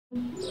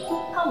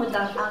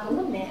Hamıdan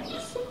ağıllı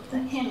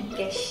məhsusdur. Həm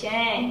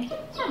qəşəng,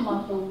 həm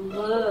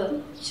ağıllı,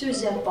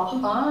 sözə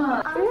baxan.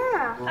 Ana,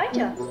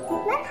 Ayca,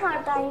 mən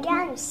hardan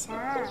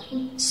gəlmişəm?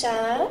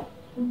 sən?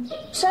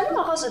 Səni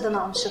mağazadan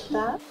almışıq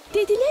da.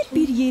 Dedilər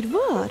bir yer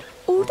var,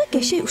 orada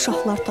qəşəng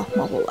uşaqlar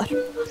tapmaq olar.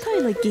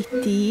 Atayla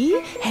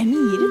getdik,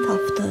 həmin yeri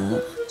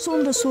tapdıq.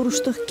 Sonra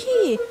soruşduq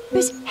ki,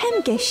 biz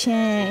həm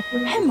qəşəng,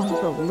 həm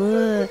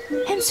ağıllı,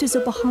 həm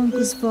sözə baxan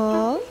qız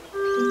var.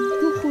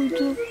 Yox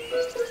idi.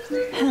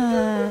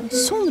 Hə,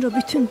 sonra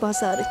bütün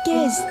bazarı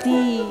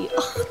gəzdik,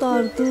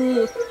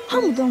 axtardıq,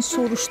 hamıdan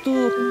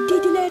soruşduq.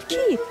 Dedilər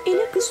ki,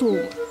 elə qız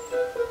olmur.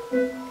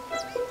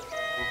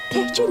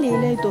 Təkcə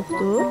Leylək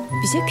doktor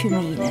bizə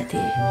kömək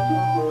elədi.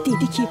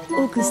 Dedi ki,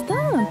 o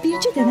qızdan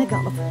bircə dənə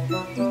qalıb.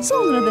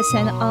 Sonra da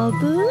səni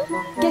aldı,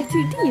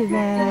 gətirdi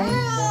evə.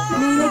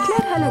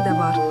 Leyləklər hələ də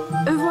var.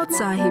 Övlad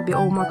sahibi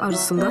olmaq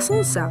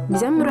arzusundasınızsa,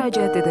 bizə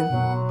müraciət edin.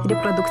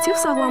 Reproduktiv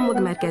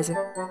Sağlamlıq Mərkəzi.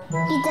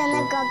 Bir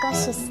dənə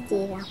qaqaş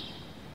istəyirəm.